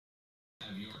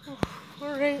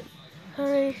Alright,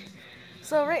 alright.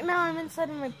 So right now I'm inside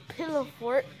of my pillow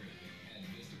fort.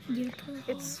 Your pillow.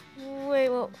 It's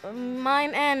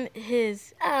mine and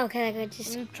his. Oh, okay, I got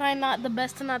you. I'm trying not the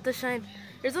best to not to shine.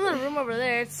 There's another room over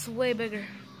there. It's way bigger.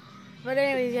 But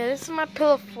anyways, yeah, this is my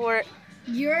pillow fort.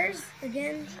 Yours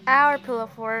again? Our pillow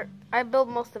fort. I built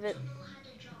most of it.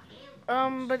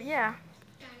 But yeah.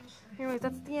 Anyways,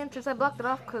 that's the entrance. I blocked it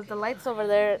off because the lights over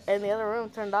there in the other room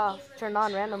turned on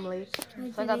randomly.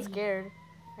 So I got scared.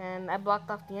 And I blocked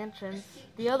off the entrance.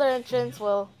 The other entrance,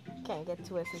 well, can't get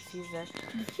to it since he's there.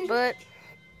 But,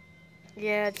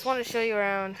 yeah, I just want to show you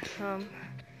around.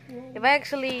 If I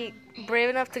actually brave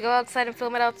enough to go outside and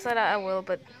film it outside, I will.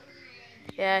 But,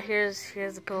 yeah, here's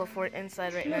the pillow fort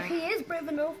inside right now. He is brave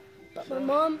enough. But my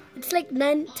mom, it's like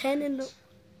 9, 10 in the...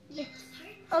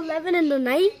 11 in the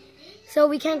night. So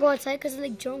we can't go outside because there's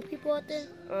like drunk people out there.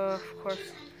 Of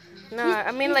course. No,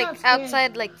 I mean like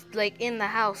outside, like in the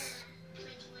house.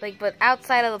 Like, but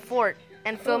outside of the fort.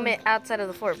 And film it outside of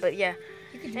the fort. But yeah.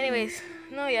 Anyways.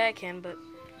 No, yeah, I can. But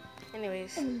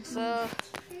anyways. So,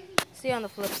 see you on the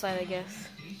flip side, I guess.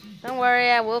 Don't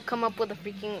worry, I will come up with a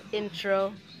freaking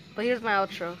intro. But here's my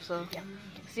outro. So,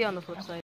 see you on the flip side.